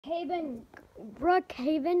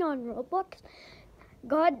Brookhaven on Roblox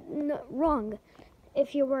got wrong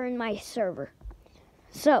if you were in my server.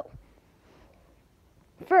 So,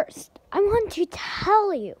 first, I want to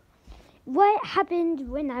tell you what happened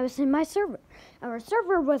when I was in my server. Our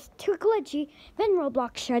server was too glitchy, then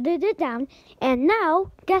Roblox shutted it down, and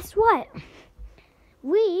now, guess what?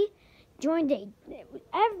 We joined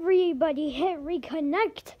everybody hit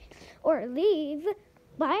reconnect or leave,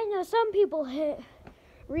 but I know some people hit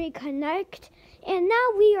reconnect, and now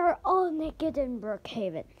we are all naked in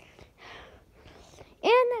Brookhaven.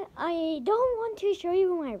 And I don't want to show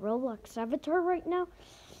you my Roblox avatar right now,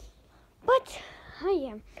 but I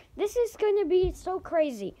am. This is going to be so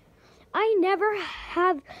crazy. I never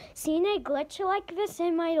have seen a glitch like this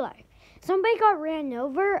in my life. Somebody got ran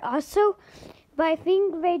over also, but I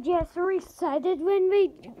think they just resetted when they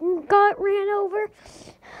got ran over.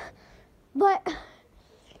 But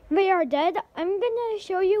they are dead. I'm going to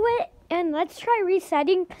show you it, and let's try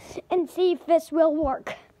resetting and see if this will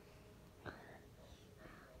work.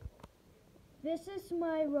 This is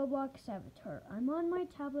my Roblox avatar. I'm on my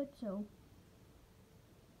tablet, so...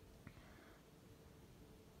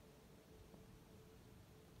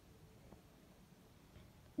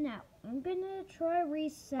 Now, I'm going to try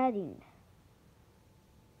resetting.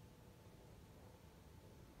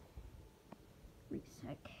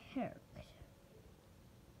 Reset character.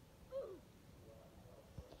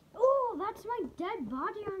 Oh, that's my dead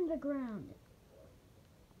body on the ground.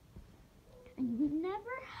 I never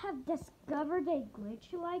have discovered a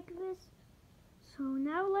glitch like this. So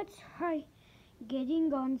now let's try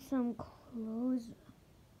getting on some clothes.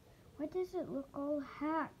 Why does it look all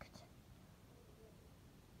hacked?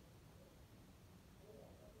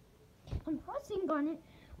 I'm pressing on it.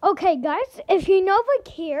 Okay, guys, if you know the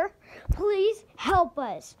cure, please help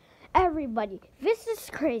us. Everybody, this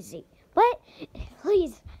is crazy. But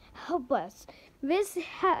please help us.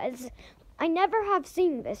 I never have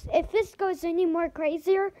seen this. If this goes any more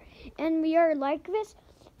crazier and we are like this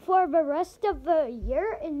for the rest of the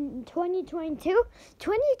year in 2022,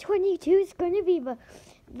 2022 is going to be the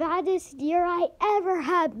baddest year I ever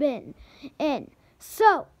have been in.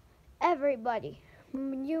 So, everybody,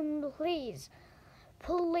 you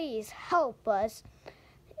please help us.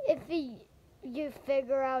 If you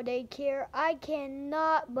figure out a cure, I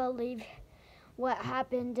cannot believe what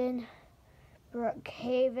happened in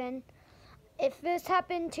Brookhaven. If this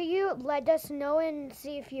happened to you, let us know and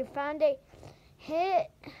see if you found a hint.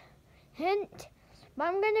 But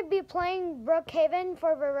I'm going to be playing Brookhaven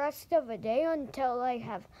for the rest of the day until I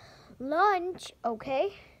have lunch,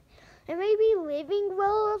 okay? And maybe leaving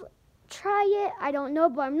will try it. I don't know,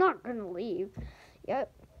 but I'm not going to leave.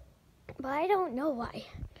 Yep. But I don't know why.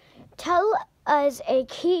 Tell us a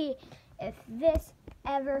key if this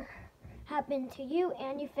ever happened to you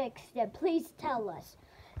and you fixed it. Please tell us.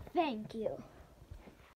 Thank you.